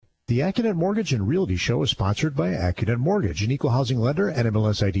The Accunet Mortgage and Realty Show is sponsored by Accunet Mortgage, an equal housing lender,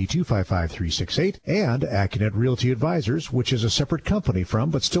 NMLS ID 255368, and Accunet Realty Advisors, which is a separate company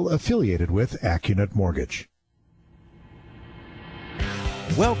from but still affiliated with Accunet Mortgage.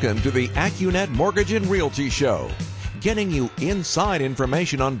 Welcome to the Accunet Mortgage and Realty Show, getting you inside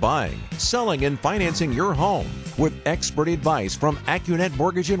information on buying, selling, and financing your home with expert advice from Accunet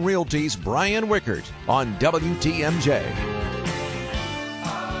Mortgage and Realty's Brian Wickert on WTMJ.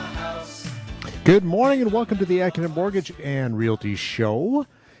 Good morning and welcome to the Accunet Mortgage and Realty Show.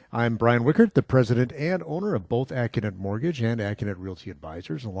 I'm Brian Wickert, the president and owner of both Accunet Mortgage and Accunet Realty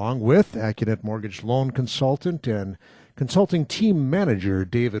Advisors, along with Accunet Mortgage loan consultant and consulting team manager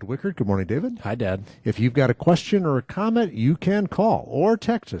David Wickert. Good morning, David. Hi, Dad. If you've got a question or a comment, you can call or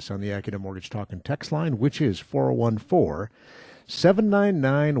text us on the Accunet Mortgage Talk and Text line, which is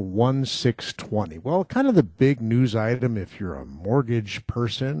 414-799-1620. Well, kind of the big news item if you're a mortgage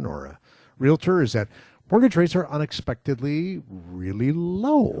person or a realtor is that mortgage rates are unexpectedly really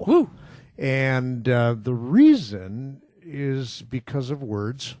low. Woo. And the reason is because of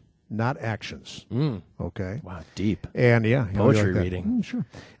words, not actions. Okay. Wow, deep. And yeah, Poetry like reading. Sure.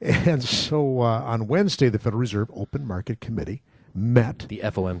 And so on Wednesday, the Federal Reserve Open Market Committee met. The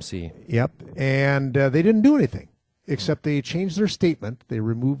FOMC. Yep. And they didn't do anything except they changed their statement. They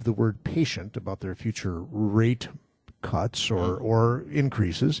removed the word patient about their future rate cuts or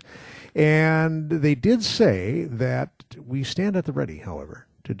increases. And they did say that we stand at the ready, however,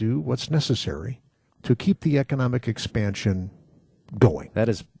 to do what's necessary to keep the economic expansion going. That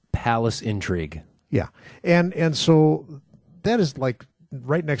is palace intrigue. Yeah. And so that is like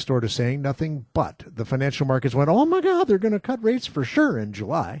right next door to saying nothing but. The financial markets went, oh, my God, they're going to cut rates for sure in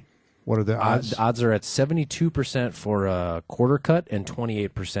July. What are the odds? Odds are at 72% for a quarter cut and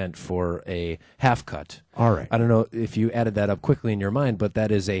 28% for a half cut. All right. I don't know if you added that up quickly in your mind, but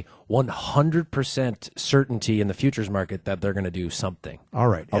that is a 100% certainty in the futures market that they're going to do something. All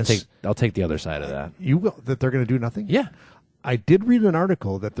right. I'll take the other side of that. You will? That they're going to do nothing? Yeah. I did read an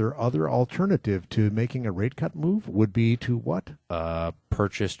article that their other alternative to making a rate cut move would be to what?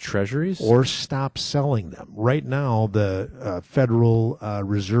 Purchase treasuries? Or stop selling them. Right now, the Federal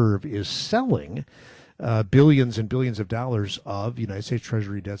Reserve is selling billions and billions of dollars of United States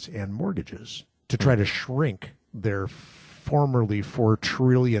Treasury debts and mortgages to try to shrink their formerly $4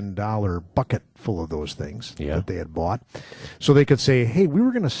 trillion bucket full of those things that they had bought. So they could say, hey, we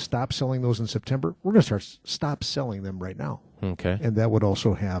were going to stop selling those in September. We're going to stop selling them right now. Okay. And that would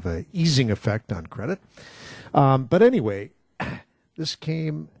also have an easing effect on credit. But anyway, this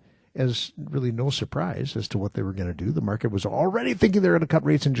came as really no surprise as to what they were going to do. The market was already thinking they were going to cut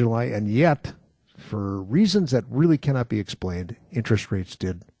rates in July, and yet, for reasons that really cannot be explained, interest rates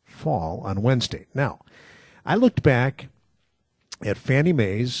did fall on Wednesday. Now, I looked back at Fannie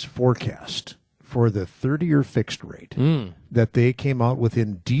Mae's forecast for the 30-year fixed rate that they came out with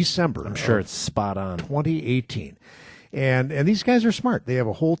in December. I'm sure it's spot on. 2018. And these guys are smart. They have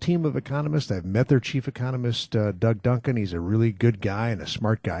a whole team of economists. I've met their chief economist, Doug Duncan. He's a really good guy and a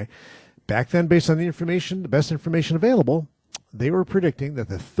smart guy. Back then, based on the best information available, they were predicting that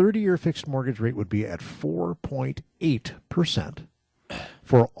the 30-year fixed mortgage rate would be at 4.8%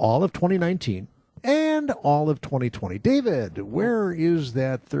 for all of 2019 and all of 2020. David, where is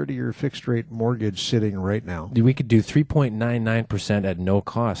that 30-year fixed rate mortgage sitting right now? We could do 3.99% at no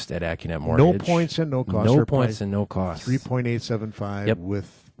cost at Accunet Mortgage. No points and no cost. No points and no cost. 3.875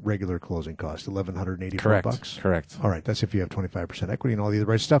 with regular closing cost, $1,184. Correct. All right, that's if you have 25% equity and all the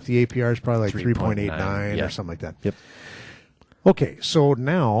right stuff. The APR is probably like 3.89 or something like that. Yep. Okay, so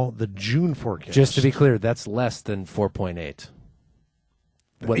now the June forecast. Just to be clear, that's less than 4.8.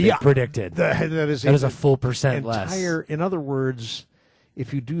 What they predicted. That is a full percent less. In other words,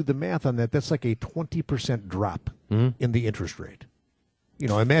 if you do the math on that, that's like a 20% drop in the interest rate. You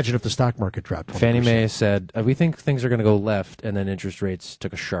know, imagine if the stock market dropped 20%. Fannie Mae said, we think things are going to go left, and then interest rates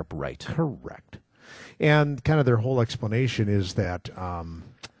took a sharp right. Correct. And kind of their whole explanation is that, or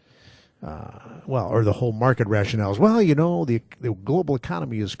the whole market rationale is, the global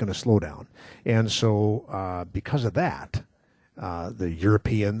economy is going to slow down. And so because of that, the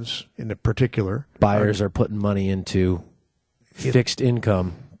Europeans in particular. Buyers are putting money into fixed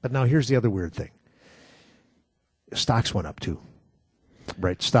income. But now here's the other weird thing. Stocks went up too.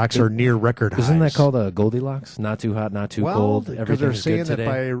 Right, stocks are near record highs. Isn't that called a Goldilocks? Not too hot, not too cold. Because they're saying that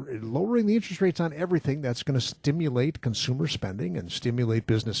by lowering the interest rates on everything, that's going to stimulate consumer spending and stimulate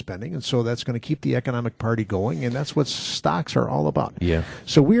business spending, and so that's going to keep the economic party going, and that's what stocks are all about. Yeah.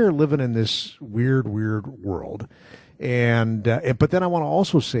 So we are living in this weird world, and but then I want to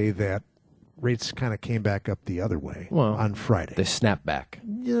also say that rates kind of came back up the other way Well, on Friday. They snap back.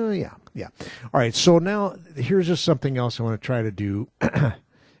 Yeah. All right, so now here's just something else I want to try to do, and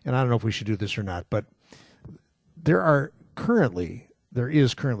I don't know if we should do this or not, but there is currently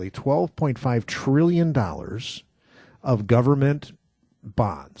 $12.5 trillion of government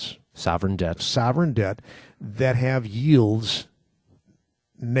bonds, Sovereign debt. that have yields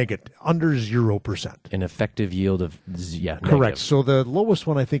negative, under 0%. An effective yield of, Correct. negative. So the lowest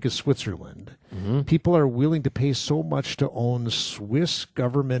one, I think, is Switzerland. People are willing to pay so much to own Swiss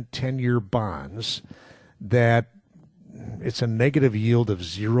government 10-year bonds that it's a negative yield of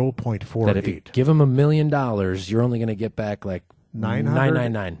 0.48. That if you give them $1 million, you're only going to get back like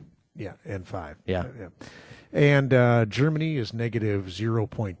 999. Yeah, and 5. Yeah. And Germany is negative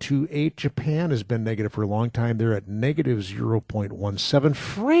 0.28. Japan has been negative for a long time. They're at negative 0.17.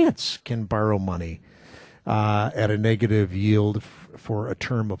 France can borrow money at a negative yield for a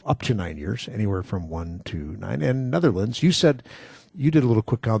term of up to 9 years, anywhere from 1 to 9. And Netherlands, you said, you did a little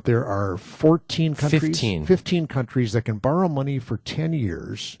quick count, there are 14 countries. 15 countries that can borrow money for 10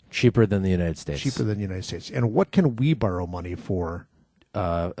 years. Cheaper than the United States. And what can we borrow money for?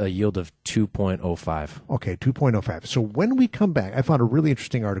 A yield of 2.05. Okay, 2.05. So when we come back, I found a really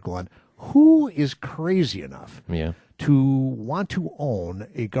interesting article on who is crazy enough to want to own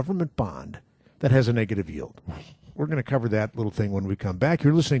a government bond that has a negative yield. We're going to cover that little thing when we come back.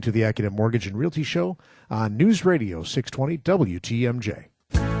 You're listening to the Accunet Mortgage and Realty Show on News Radio 620 WTMJ.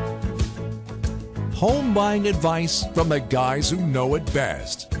 Home buying advice from the guys who know it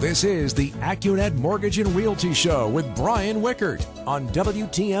best. This is the Accunet Mortgage and Realty Show with Brian Wickert on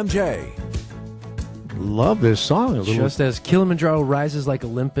WTMJ. Love this song. A little. Just as Kilimanjaro rises like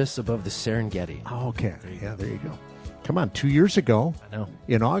Olympus above the Serengeti. Oh, okay. There you go. Come on, 2 years ago, I know.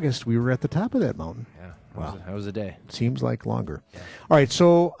 in August, we were at the top of that mountain. Yeah. Wow. How was the day? Seems like longer. Yeah. All right,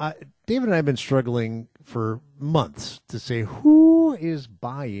 so David and I have been struggling for months to say who is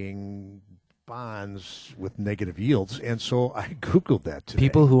buying bonds with negative yields, and so I Googled that today.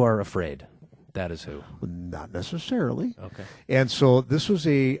 People who are afraid. That is who. Not necessarily. Okay. And so this was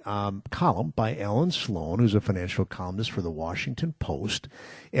a column by Alan Sloan, who's a financial columnist for the Washington Post,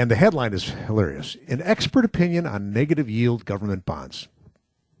 and the headline is hilarious. An expert opinion on negative yield government bonds.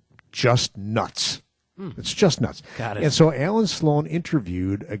 Just nuts. It's just nuts. Got it. And so Alan Sloan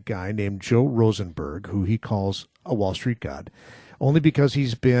interviewed a guy named Joe Rosenberg, who he calls a Wall Street god, only because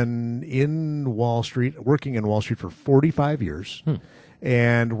he's been in Wall Street, working in Wall Street for 45 years,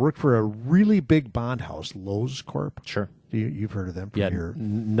 and worked for a really big bond house, Lowe's Corp. Sure. You've heard of them from Yeah, your...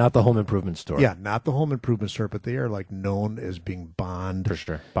 not the home improvement store. Yeah, not the home improvement store, but they are like known as being bond, For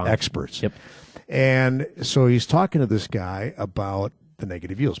sure. Bond. experts. Yep. And so he's talking to this guy about the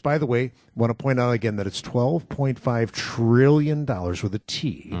negative yields. By the way, I want to point out again that it's $12.5 trillion with a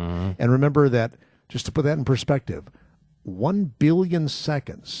T. And remember that, just to put that in perspective, 1 billion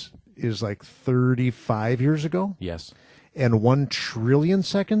seconds is like 35 years ago. Yes. And 1 trillion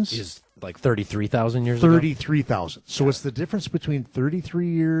seconds Is like 33,000 years ago? 33,000. So it's the difference between 33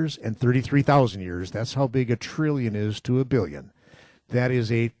 years and 33,000 years. That's how big a trillion is to a billion. That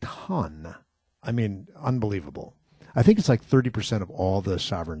is a ton. I mean, unbelievable. I think it's like 30% of all the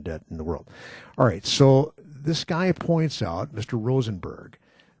sovereign debt in the world. All right, so this guy points out, Mr. Rosenberg,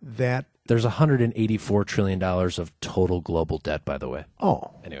 that... There's $184 trillion of total global debt, by the way.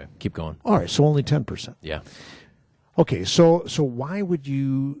 Oh. Anyway, keep going. All right, so only 10%. Yeah. Okay, so why would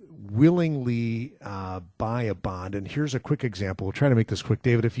you willingly buy a bond? And here's a quick example. We'll try to make this quick,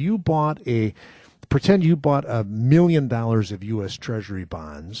 David. If you pretend you bought $1 million of U.S. Treasury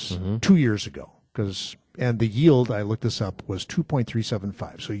bonds 2 years ago, and the yield, I looked this up, was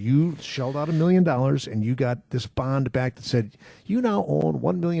 2.375. So you shelled out $1 million, and you got this bond back that said you now own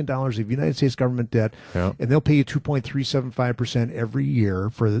 $1 million of United States government debt, and they'll pay you 2.375% every year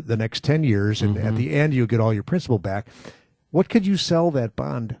for the next 10 years, and at the end you'll get all your principal back. What could you sell that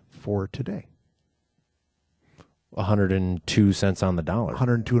bond for today? 102 cents on the dollar.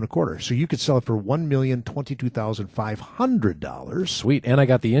 102 and a quarter. So you could sell it for $1,022,500. Sweet. And I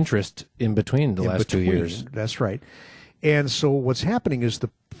got the interest in between the last 2 years. That's right. And so what's happening is the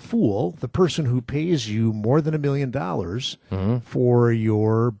fool, the person who pays you more than $1 million for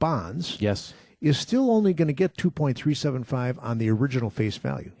your bonds, Yes. is still only going to get 2.375 on the original face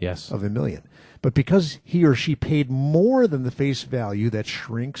value Yes. of $1 million. But because he or she paid more than the face value, that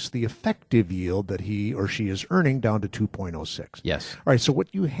shrinks the effective yield that he or she is earning down to 2.06. Yes. All right, so what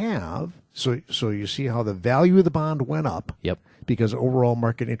you have, so you see how the value of the bond went up. Yep. Because overall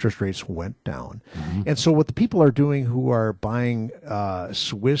market interest rates went down. And so what the people are doing who are buying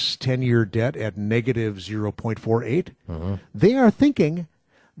Swiss 10-year debt at negative 0.48, they are thinking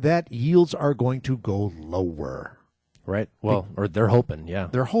that yields are going to go lower. Right. Well, or they're hoping, yeah.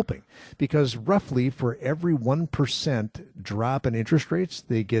 They're hoping, because roughly for every 1% drop in interest rates,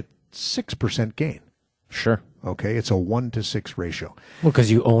 they get 6% gain. Sure. Okay, it's a 1-to-6 ratio. Well,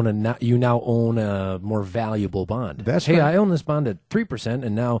 because you now own a more valuable bond. That's hey, right. I own this bond at 3%,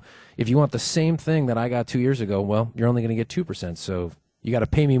 and now if you want the same thing that I got 2 years ago, well, you're only going to get 2%. So you got to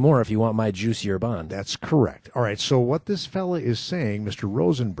pay me more if you want my juicier bond. That's correct. All right, so what this fella is saying, Mr.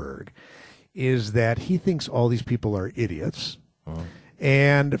 Rosenberg, is that he thinks all these people are idiots.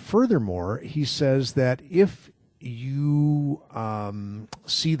 And furthermore, he says that if you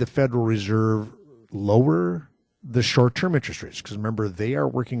see the Federal Reserve lower the short-term interest rates, because remember, they are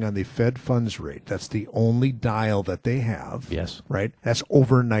working on the Fed funds rate. That's the only dial that they have. Yes. Right? That's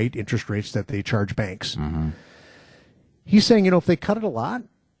overnight interest rates that they charge banks. He's saying, if they cut it a lot,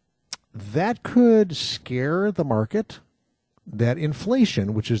 that could scare the market, that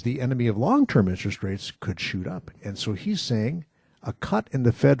inflation, which is the enemy of long-term interest rates, could shoot up. And so he's saying a cut in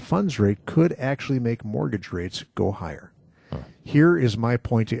the Fed funds rate could actually make mortgage rates go higher. Here is my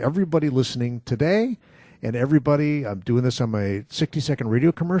point to everybody listening today, and everybody, I'm doing this on my 60-second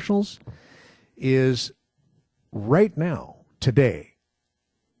radio commercials, is right now, today's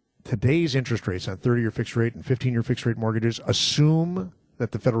interest rates on 30-year fixed rate and 15-year fixed rate mortgages assume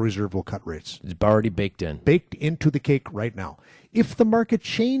that the Federal Reserve will cut rates. It's already baked in. Baked into the cake right now. If the market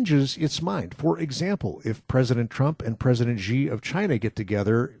changes its mind, for example, if President Trump and President Xi of China get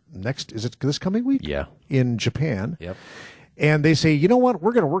together is it this coming week? Yeah. In Japan. Yep. And they say, you know what,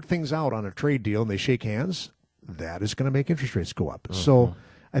 we're going to work things out on a trade deal, and they shake hands, that is going to make interest rates go up. So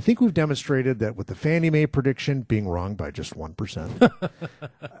I think we've demonstrated that with the Fannie Mae prediction being wrong by just 1%,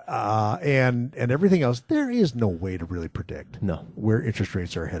 and everything else, there is no way to really predict where interest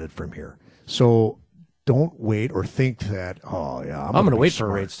rates are headed from here. So don't wait or think that, I'm going to wait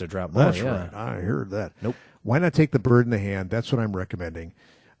for rates to drop more. That's right. I heard that. Nope. Why not take the bird in the hand? That's what I'm recommending.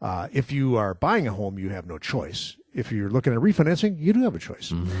 If you are buying a home, you have no choice. If you're looking at refinancing, you do have a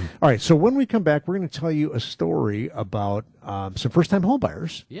choice. All right, so when we come back, we're going to tell you a story about some first-time home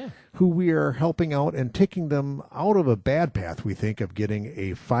buyers who we are helping out and taking them out of a bad path, we think, of getting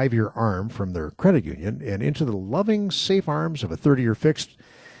a 5-year ARM from their credit union and into the loving, safe arms of a 30-year fixed.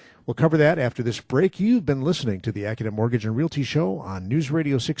 We'll cover that after this break. You've been listening to the Accunet Mortgage and Realty Show on News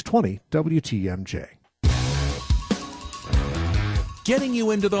Radio 620 WTMJ. Getting you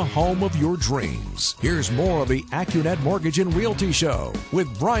into the home of your dreams. Here's more of the Accunet Mortgage and Realty Show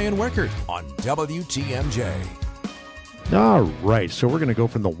with Brian Wickert on WTMJ. All right, so we're going to go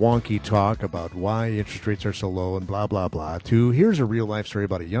from the wonky talk about why interest rates are so low and blah, blah, blah, to here's a real-life story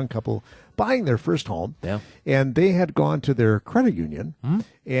about a young couple buying their first home. Yeah. And they had gone to their credit union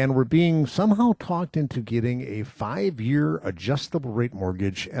and were being somehow talked into getting a 5-year adjustable rate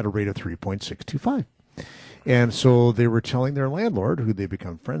mortgage at a rate of 3.625. And so they were telling their landlord, who they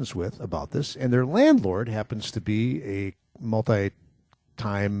become friends with, about this. And their landlord happens to be a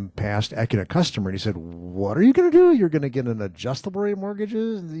multi-time past Accunet customer. And he said, what are you going to do? You're going to get an adjustable rate mortgage?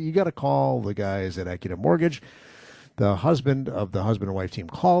 You got to call the guys at Accunet Mortgage. The husband of the husband and wife team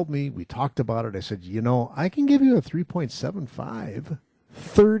called me. We talked about it. I said, I can give you a 3.75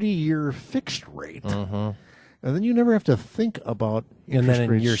 30-year fixed rate. And then you never have to think about interest and then in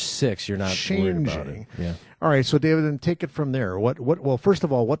rates year 6, you're not changing. worried about it. Yeah. All right, so David, then take it from there. Well, first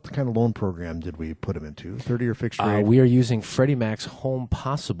of all, what kind of loan program did we put him into? 30-year fixed rate? We are using Freddie Mac's Home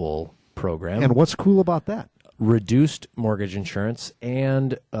Possible program. And what's cool about that? Reduced mortgage insurance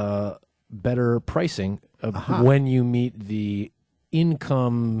and better pricing when you meet the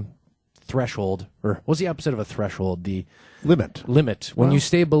income threshold, or what's the opposite of a threshold? The limit. When you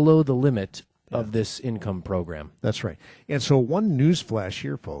stay below the limit of this income program. That's right. And so one news flash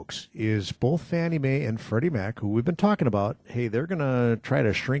here, folks, is both Fannie Mae and Freddie Mac, who we've been talking about, hey, they're going to try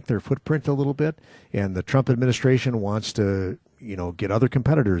to shrink their footprint a little bit, and the Trump administration wants to, get other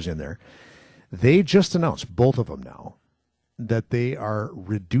competitors in there. They just announced, both of them now, that they are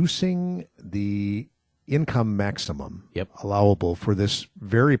reducing the income maximum allowable for this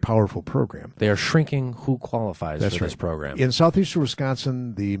very powerful program. They are shrinking who qualifies for this program. In southeastern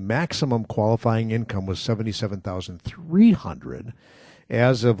Wisconsin, the maximum qualifying income was $77,300.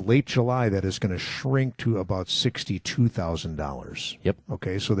 As of late July, that is going to shrink to about $62,000. Yep.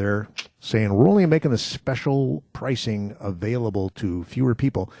 Okay, so they're saying we're only making the special pricing available to fewer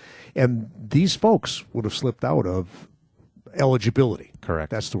people. And these folks would have slipped out of eligibility.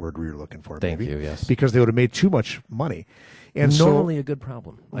 Correct. That's the word we were looking for. Thank you, yes. Because they would have made too much money. And normally a good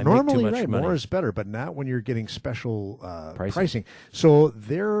problem. I normally, make too much right, money. more is better, but not when you're getting special pricing. So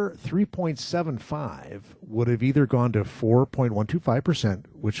their 3.75 would have either gone to 4.125%,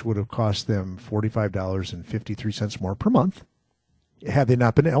 which would have cost them $45.53 more per month, had they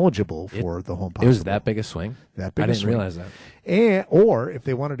not been eligible for the home possible. It was that big a swing? That big I a didn't swing. realize that. Or if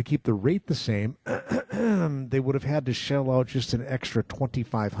they wanted to keep the rate the same, they would have had to shell out just an extra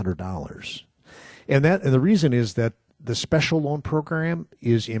 $2,500. And the reason is that the special loan program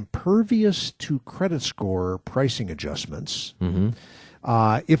is impervious to credit score pricing adjustments.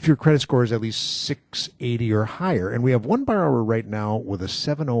 If your credit score is at least 680 or higher. And we have one borrower right now with a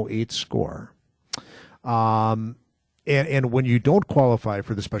 708 score. And when you don't qualify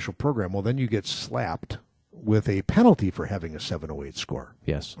for the special program, well, then you get slapped with a penalty for having a 708 score.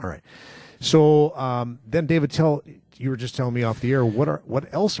 Yes. All right. So then, David, you were just telling me off the air,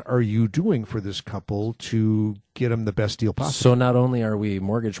 what else are you doing for this couple to get them the best deal possible? So not only are we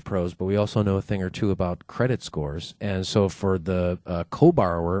mortgage pros, but we also know a thing or two about credit scores. And so for the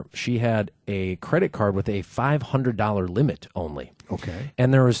co-borrower, she had a credit card with a $500 limit only. Okay.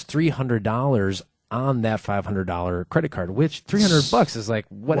 And there was $300 on that $500 credit card, which $300 is like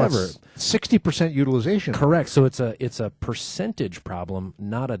whatever. 60% utilization. Correct. So it's a percentage problem,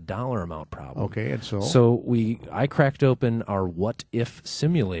 not a dollar amount problem. Okay, and I cracked open our what if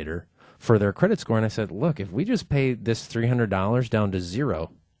simulator for their credit score, and I said, look, if we just pay this $300 down to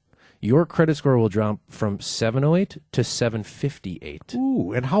zero, your credit score will drop from 708 to 758.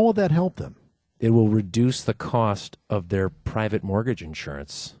 Ooh, and how will that help them? It will reduce the cost of their private mortgage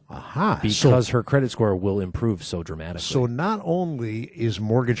insurance. Aha. Because her credit score will improve so dramatically. So not only is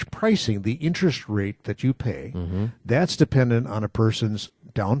mortgage pricing, the interest rate that you pay, that's dependent on a person's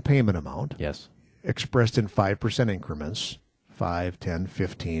down payment amount. Yes. Expressed in 5% increments, 5, 10,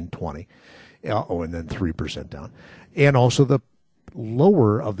 15, 20. Oh, and then 3% down. And also the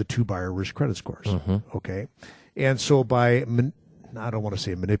lower of the two borrowers' credit scores. Okay. And so by I don't want to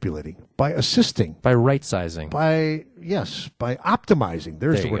say manipulating, by assisting. By right-sizing. By optimizing,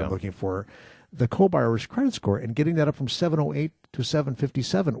 there's the word I'm looking for, the co-borrower's credit score and getting that up from 708 to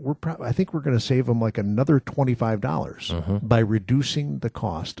 757, I think we're going to save them like another $25 by reducing the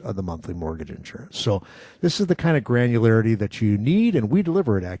cost of the monthly mortgage insurance. So this is the kind of granularity that you need, and we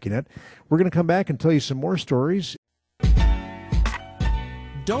deliver at Accunet. We're going to come back and tell you some more stories.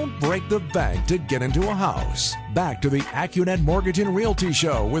 Don't break the bank to get into a house. Back to the Accunet Mortgage and Realty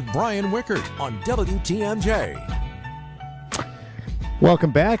Show with Brian Wickert on WTMJ.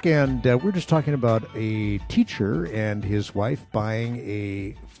 Welcome back, and we're just talking about a teacher and his wife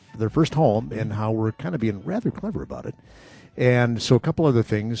buying their first home and how we're kind of being rather clever about it. And so a couple other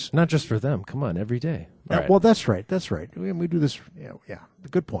things. Not just for them. Come on, every day. Right. Well, that's right. That's right. We do this. Yeah,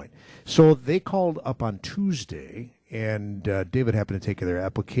 good point. So they called up on Tuesday, and David happened to take their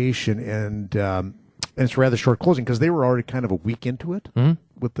application, and it's rather short closing because they were already kind of a week into it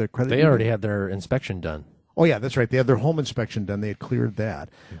with the credit. They already had their inspection done. Oh, yeah, that's right. They had their home inspection done. They had cleared that.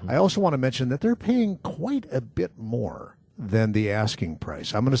 I also want to mention that they're paying quite a bit more than the asking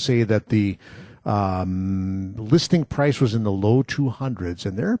price. I'm going to say that the listing price was in the low 200s,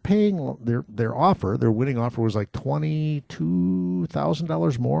 and they're paying their winning offer was like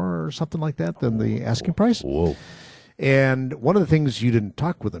 $22,000 more or something like that than the asking price. Whoa. And one of the things you didn't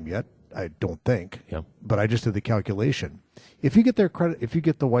talk with them yet, I don't think, but I just did the calculation. If you get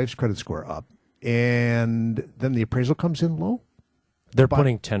the wife's credit score up, and then the appraisal comes in low, they're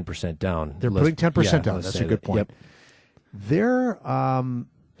putting 10% down. They're putting 10% down. That's a good point. Yep. Their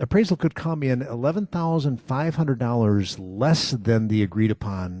appraisal could come in $11,500 less than the agreed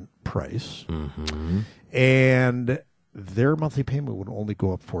upon price, and their monthly payment would only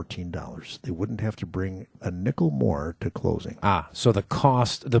go up $14. They wouldn't have to bring a nickel more to closing. So the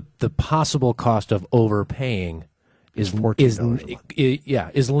cost, the possible cost of overpaying is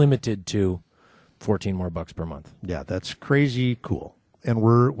 $14 is limited to $14 more per month. Yeah, that's crazy cool. And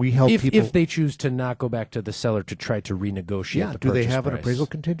we help people if they choose to not go back to the seller to try to renegotiate. Do they have an appraisal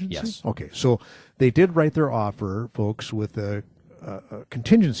contingency? Yes. Okay, so they did write their offer, folks, with a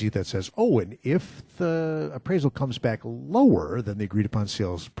contingency that says, and if the appraisal comes back lower than the agreed upon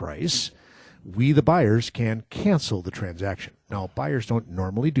sales price, we, the buyers, can cancel the transaction. Now, buyers don't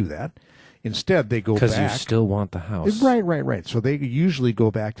normally do that. Instead, they go back. Because you still want the house. Right. So they usually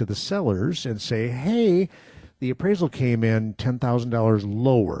go back to the sellers and say, hey, the appraisal came in $10,000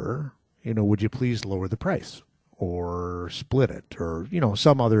 lower. Would you please lower the price or split it or,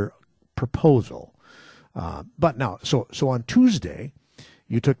 some other proposal. But now, so on Tuesday,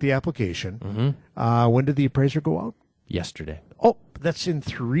 you took the application. When did the appraiser go out? Yesterday. Oh, that's in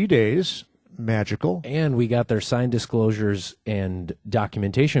 3 days. magical. And we got their signed disclosures and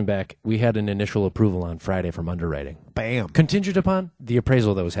documentation back. We had an initial approval on Friday from underwriting. Bam. Contingent upon the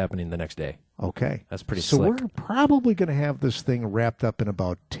appraisal that was happening the next day. Okay. That's pretty so slick. We're probably going to have this thing wrapped up in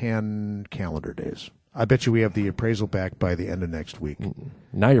about 10 calendar days. I bet you we have the appraisal back by the end of next week.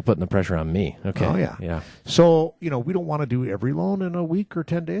 Now you're putting the pressure on me. Okay. Oh, yeah. Yeah. So, we don't want to do every loan in a week or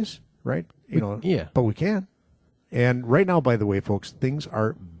 10 days, right? Yeah. But we can. And right now, by the way, folks, things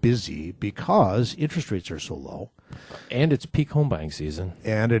are busy because interest rates are so low. And it's peak home buying season.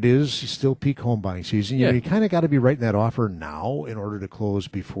 And it is still peak home buying season. Yeah. You kind of got to be writing that offer now in order to close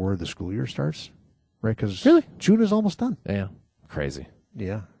before the school year starts, right? Because Really? June is almost done. Yeah. Crazy.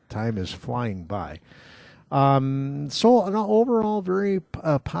 Yeah, time is flying by. So an overall very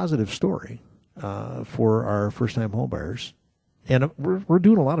positive story for our first-time homebuyers. And we're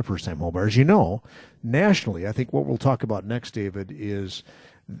doing a lot of first-time homebuyers. Nationally, I think what we'll talk about next, David, is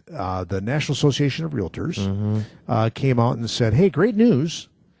the National Association of Realtors came out and said, hey, great news.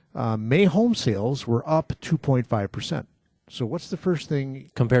 May home sales were up 2.5%. So what's the first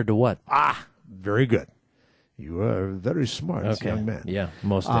thing? Compared to what? Very good. You are very smart, young man. Yeah,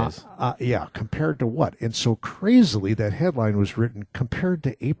 most days. Yeah, compared to what? And so crazily, that headline was written, compared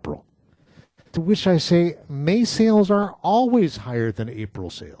to April. To which I say, May sales are always higher than April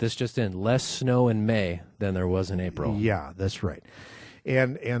sales. This just in, less snow in May than there was in April. Yeah, that's right.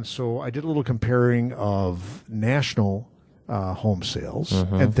 And so I did a little comparing of national home sales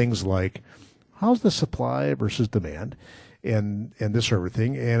and things like, how's the supply versus demand and this sort of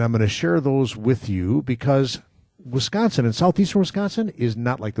thing. And I'm going to share those with you because Wisconsin and southeastern Wisconsin is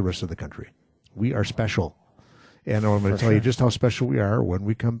not like the rest of the country. We are special. And I'm going to tell you just how special we are when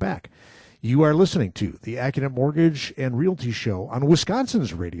we come back. You are listening to the Accunet Mortgage and Realty Show on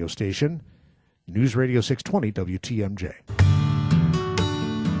Wisconsin's radio station, News Radio 620 WTMJ.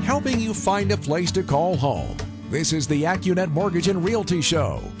 Helping you find a place to call home. This is the Accunet Mortgage and Realty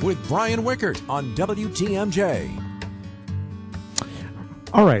Show with Brian Wickert on WTMJ.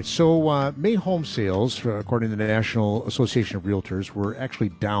 All right, so May home sales, according to the National Association of Realtors, were actually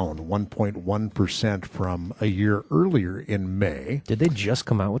down 1.1% from a year earlier in May. Did they just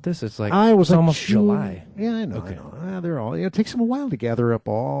come out with this? It's like It's like almost June. July. Yeah, I know. Okay. I know. They're all. It takes them a while to gather up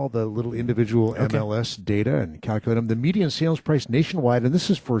all the little individual MLS data and calculate them. The median sales price nationwide, and this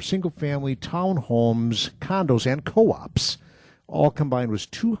is for single-family townhomes, condos, and co-ops, all combined was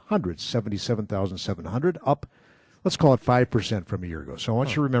 $277,700, up. Let's call it 5% from a year ago. So I want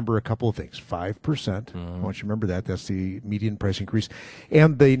you to remember a couple of things. 5%. I want you to remember that. That's the median price increase.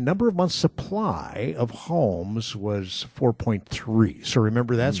 And the number of months supply of homes was 4.3. So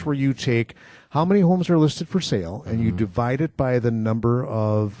remember, that's where you take how many homes are listed for sale and you divide it by the number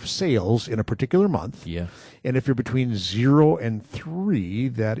of sales in a particular month. Yeah. And if you're between 0 and 3,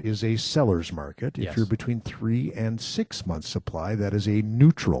 that is a seller's market. If Yes. you're between 3 and 6 months supply, that is a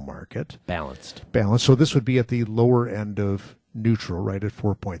neutral market. Balanced. So this would be at the lower end of neutral, right at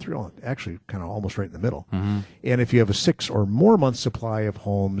 4.3. Well, actually, kind of almost right in the middle. And if you have a 6 or more month supply of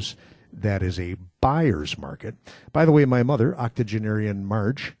homes, that is a buyer's market. By the way, my mother, octogenarian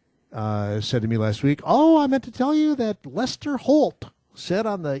Marge, said to me last week, I meant to tell you that Lester Holt said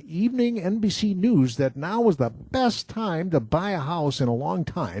on the evening NBC News that now is the best time to buy a house in a long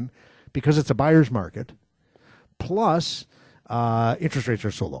time because it's a buyer's market. Plus, interest rates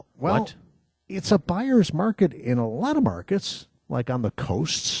are so low. Well, What? It's a buyer's market in a lot of markets, like on the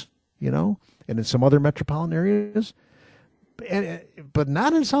coasts, and in some other metropolitan areas, but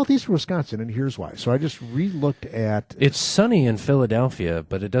not in southeastern Wisconsin, and here's why. So I just re-looked at... It's sunny in Philadelphia,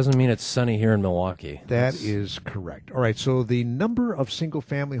 but it doesn't mean it's sunny here in Milwaukee. That is correct. All right, so the number of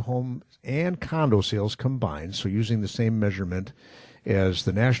single-family home and condo sales combined, so using the same measurement as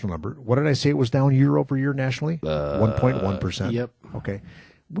the national number, what did I say it was down year over year nationally? 1.1%. Yep. Okay.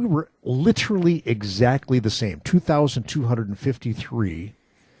 We were literally exactly the same. 2,253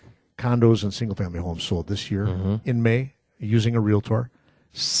 condos and single-family homes sold this year in May using a realtor.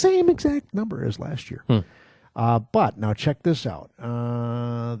 Same exact number as last year. But now check this out.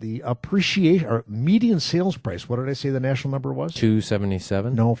 The appreciation or median sales price, what did I say the national number was?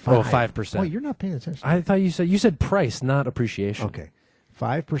 277? No, 5. Oh, 5%. Boy, you're not paying attention. I thought you said price, not appreciation. Okay.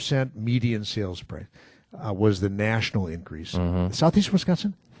 5% median sales price was the national increase. Southeast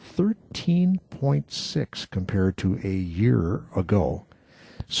Wisconsin, 13.6 compared to a year ago.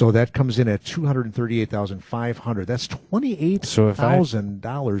 So that comes in at $238,500. That's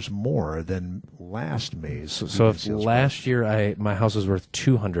 $28,000 more than last May's. So if last year my house was worth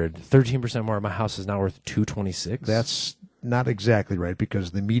 200, 13% more, my house is now worth 226. That's not exactly right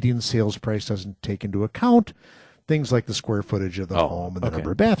because the median sales price doesn't take into account things like the square footage of the home and the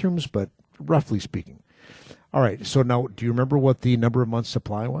number of bathrooms, but roughly speaking. All right. So now, do you remember what the number of months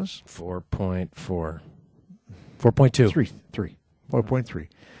supply was? 4.4. 4.2. 4.3.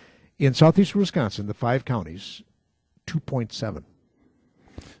 In southeastern Wisconsin, the 5 counties, 2.7.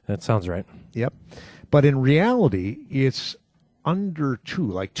 That sounds right. Yep. But in reality, it's under 2,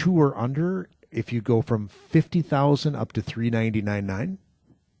 like 2 or under. If you go from 50,000 up to 399.9,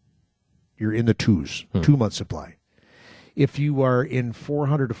 you're in the 2s, 2-month supply. If you are in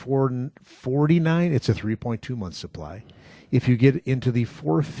 400 to 449, it's a 3.2-month supply. If you get into the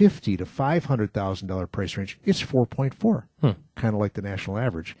 $450 to $500,000 price range, it's 4.4, kind of like the national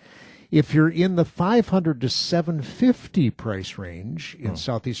average. If you're in the 500 to 750 price range in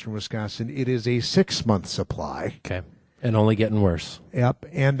southeastern Wisconsin, it is a 6-month supply. Okay. And only getting worse. Yep.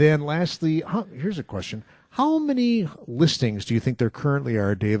 And then lastly, here's a question. How many listings do you think there currently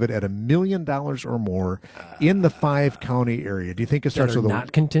are, David, at $1 million or more in the 5-county area? Do you think it starts with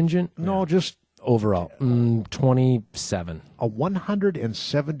not contingent? No, just overall. 27. a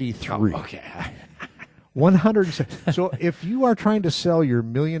 173. Oh, okay. 107. So if you are trying to sell your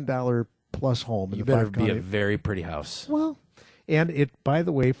 $1 million plus home in You the better 5-county, be a very pretty house. well, and it, by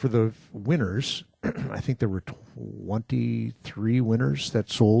the way, for the winners, I think there were 23 winners that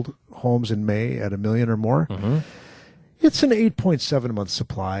sold homes in May at $1 million or more. It's an 8.7-month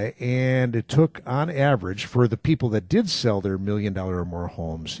supply, and it took, on average, for the people that did sell their $1 million or more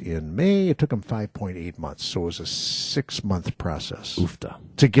homes in May, it took them 5.8 months. So it was a 6-month process Oofta.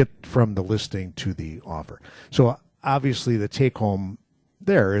 to get from the listing to the offer. So obviously the take-home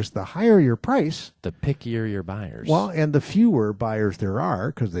there is the higher your price, The pickier your buyers. well, and the fewer buyers there are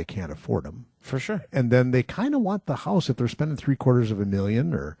because they can't afford them. for sure. And then they kind of want the house. If they're spending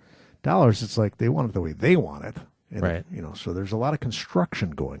 $750,000 or dollars, it's like they want it the way they want it. And, Right. So there's a lot of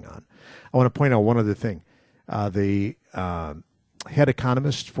construction going on. I want to point out one other thing. The head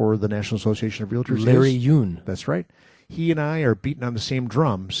economist for the National Association of Realtors, Larry Yoon. that's right. He and I are beating on the same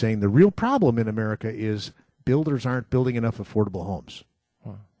drum, saying the real problem in America is builders aren't building enough affordable homes.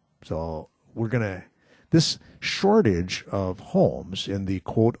 So this shortage of homes in the,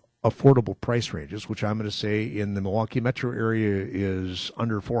 quote, affordable price ranges, which I'm going to say in the Milwaukee metro area is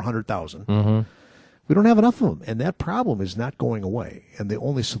under 400,000. We don't have enough of them, and that problem is not going away. And the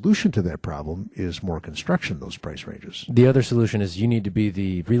only solution to that problem is more construction in those price ranges. The other solution is you need to be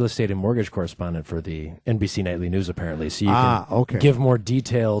the real estate and mortgage correspondent for the NBC Nightly News, apparently, so you can okay. give more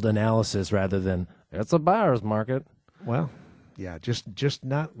detailed analysis rather than, it's a buyer's market. Well, yeah, just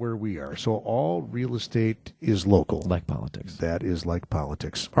not where we are. So all real estate is local. Like politics. That is like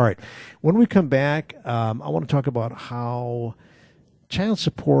politics. All right. When we come back, I want to talk about how child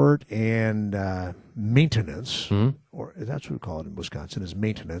support and maintenance, or that's what we call it in Wisconsin, is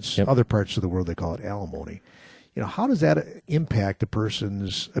maintenance. Yep. Other parts of the world, they call it alimony. How does that impact a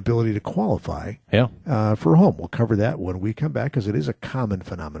person's ability to qualify for a home? We'll cover that when we come back because it is a common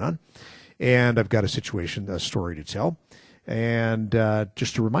phenomenon. And I've got a story to tell. And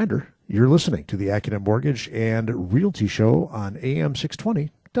just a reminder, you're listening to the Accunet Mortgage and Realty Show on AM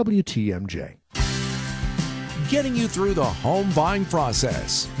 620 WTMJ. Getting you through the home buying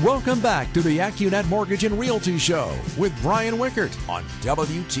process. Welcome back to the Accunet Mortgage and Realty Show with Brian Wickert on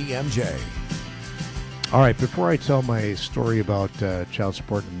WTMJ. All right, before I tell my story about child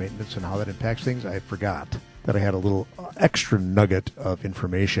support and maintenance and how that impacts things, I forgot that I had a little extra nugget of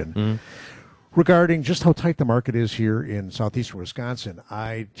information regarding just how tight the market is here in southeastern Wisconsin.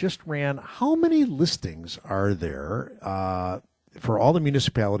 I just ran how many listings are there for all the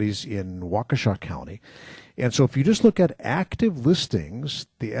municipalities in Waukesha County. And so if you just look at active listings,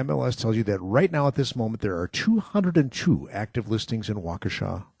 the MLS tells you that right now at this moment there are 202 active listings in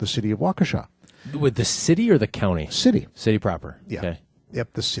Waukesha, the city of Waukesha. With the city or the county? City. City proper. Yeah. Okay.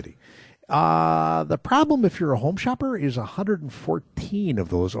 Yep, the city. The problem if you're a home shopper is 114 of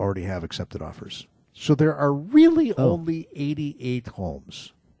those already have accepted offers. So there are really only 88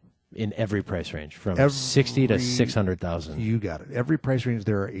 homes. In every price range, from 60 to 600,000. You got it. Every price range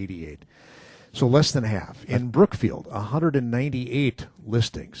there are 88. So less than half. In Brookfield, 198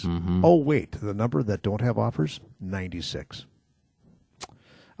 listings. Oh, wait, the number that don't have offers, 96.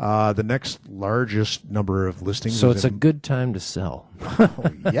 The next largest number of listings. So it's a good time to sell.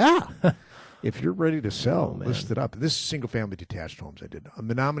 Yeah. If you're ready to sell, list it up. This is single-family detached homes I did.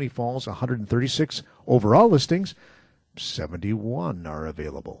 Menominee Falls, 136 overall listings. 71 are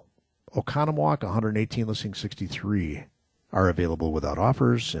available. Oconomowoc, 118 listings, 63 are available without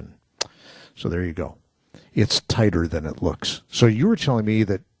offers. And so there you go. It's tighter than it looks. So you were telling me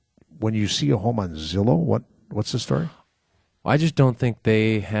that when you see a home on Zillow, what's the story? I just don't think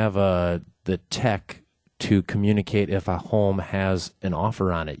they have the tech to communicate if a home has an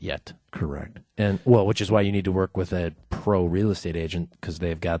offer on it yet. Correct. And which is why you need to work with a pro real estate agent, because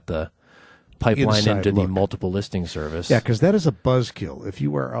they've got the pipeline Inside into the look. multiple listing service. Yeah, because that is a buzzkill. If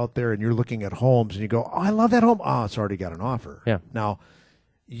you are out there and you're looking at homes and you go, "Oh, I love that home," oh, it's already got an offer. Yeah. Now,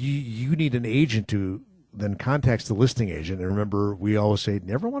 you need an agent to then contacts the listing agent. And remember, we always say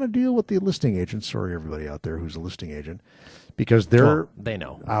never want to deal with the listing agent. Sorry, everybody out there who's a listing agent, because their they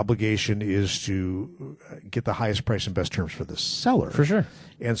know obligation is to get the highest price and best terms for the seller. for sure.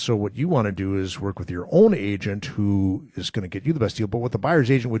 And so what you want to do is work with your own agent who is going to get you the best deal. But what the buyer's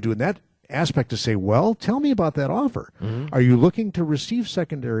agent would do in that aspect is say, well, tell me about that offer. Are you looking to receive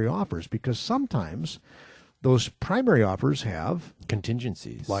secondary offers? Because sometimes those primary offers have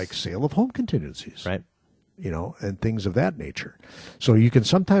Contingencies, like sale of home contingencies, right? And things of that nature. So you can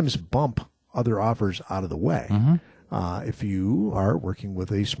sometimes bump other offers out of the way if you are working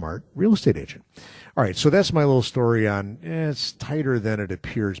with a smart real estate agent. All right, so that's my little story on it's tighter than it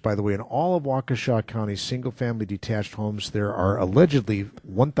appears. By the way, in all of Waukesha County single-family detached homes, there are allegedly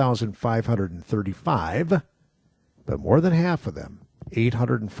 1,535, but more than half of them,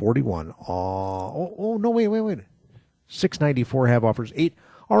 841. No, wait. 694 have offers.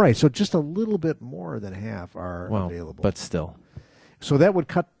 All right, so just a little bit more than half are available. But still. So that would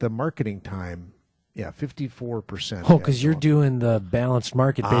cut the marketing time, 54%. Oh, because you're doing the balanced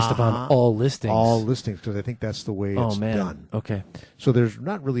market based upon all listings. All listings, because I think that's the way it's done. Okay. So there's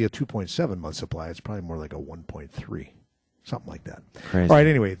not really a 2.7 month supply. It's probably more like a 1.3, something like that. Crazy. All right,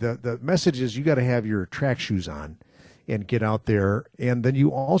 anyway, the message is you got to have your track shoes on and get out there. And then you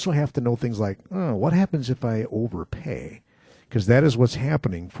also have to know things like, what happens if I overpay? Because that is what's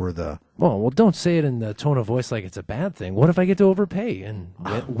happening for the... Well, don't say it in the tone of voice like it's a bad thing. What if I get to overpay and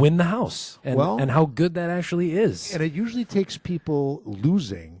win the house? And how good that actually is. And it usually takes people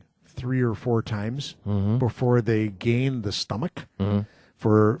losing 3 or 4 times before they gain the stomach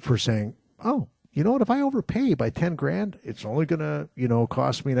for saying, oh, you know what, if I overpay by $10,000, it's only going to,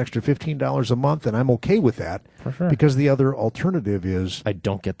 cost me an extra $15 a month, and I'm okay with that. For sure. Because the other alternative is... I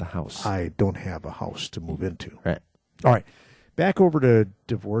don't get the house. I don't have a house to move into. Right. All right. Back over to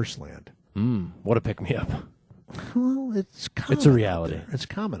divorce land. What a pick-me-up. Well, it's common. It's a reality. It's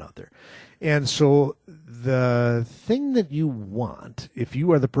common out there. And so the thing that you want, if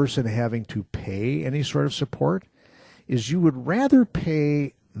you are the person having to pay any sort of support, is you would rather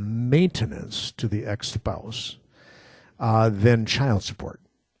pay maintenance to the ex-spouse than child support.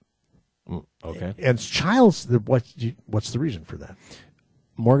 Okay. And what's the reason for that?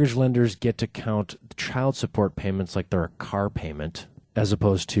 Mortgage lenders get to count child support payments like they're a car payment, as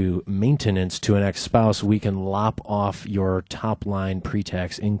opposed to maintenance to an ex-spouse. We can lop off your top-line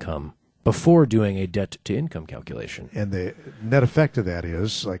pre-tax income before doing a debt-to-income calculation. And the net effect of that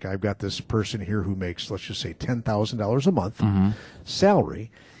is, like, I've got this person here who makes, let's just say, $10,000 a month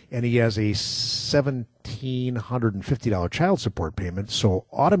salary, and he has a $1,750 child support payment. So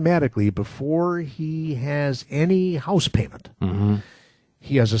automatically, before he has any house payment,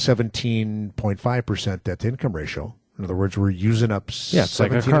 he has a 17.5% debt-to-income ratio. In other words, we're using up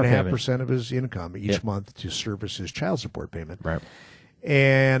 17.5% of his income each month to service his child support payment. Right.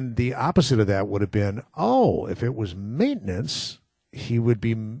 And the opposite of that would have been, if it was maintenance, he would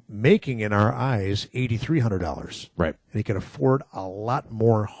be making, in our eyes, $8,300. Right. And he could afford a lot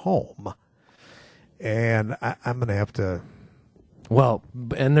more home. And I'm going to have to... Well,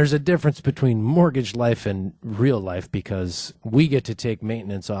 and there's a difference between mortgage life and real life, because we get to take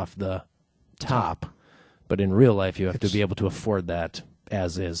maintenance off the top. But in real life, you have to be able to afford that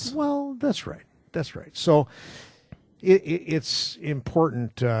as is. Well, that's right. So it's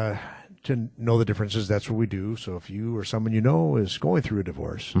important to know the differences. That's what we do. So if you or someone you know is going through a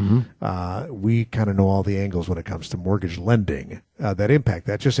divorce, we kind of know all the angles when it comes to mortgage lending that impact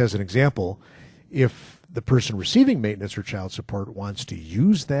that. Just as an example, if the person receiving maintenance or child support wants to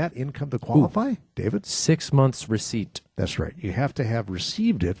use that income to qualify, David? 6 months receipt. That's right. You have to have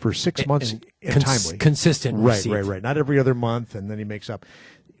received it for 6 months and timely. Consistent receipt. Right. Not every other month, and then he makes up.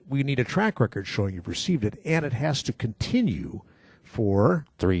 We need a track record showing you've received it, and it has to continue for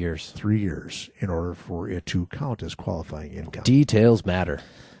 3 years. 3 years in order for it to count as qualifying income. Details matter.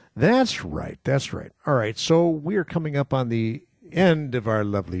 That's right. All right, so we are coming up on the end of our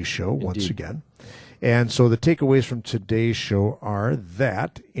lovely show once again. And so the takeaways from today's show are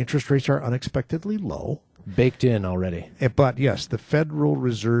that interest rates are unexpectedly low. Baked in already. But yes, the Federal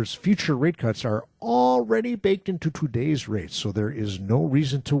Reserve's future rate cuts are already baked into today's rates, so there is no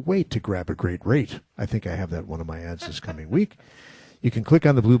reason to wait to grab a great rate. I think I have that in one of my ads this coming week. You can click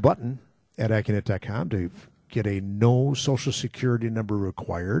on the blue button at Accunet.com to get a no Social Security number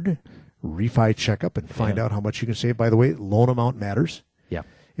required refi checkup and find out how much you can save. By the way, loan amount matters. Yeah.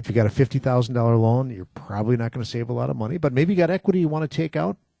 If you got a $50,000 loan, you're probably not going to save a lot of money, but maybe you got equity you want to take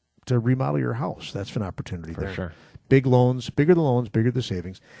out to remodel your house. That's an opportunity there. For sure. Big loans, bigger the loans, bigger the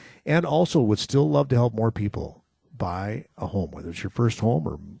savings. And also would still love to help more people buy a home, whether it's your first home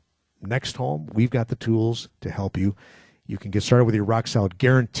or next home. We've got the tools to help you. You can get started with your rock-solid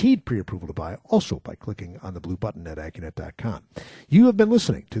guaranteed pre-approval to buy also by clicking on the blue button at Accunet.com. You have been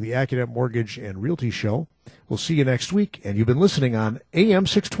listening to the Accunet Mortgage and Realty Show. We'll see you next week, and you've been listening on AM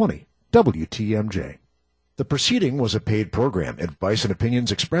 620 WTMJ. The proceeding was a paid program. Advice and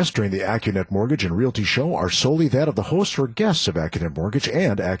opinions expressed during the Accunet Mortgage and Realty Show are solely that of the hosts or guests of Accunet Mortgage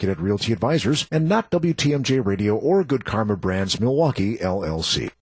and Accunet Realty Advisors, and not WTMJ Radio or Good Karma Brands Milwaukee, LLC.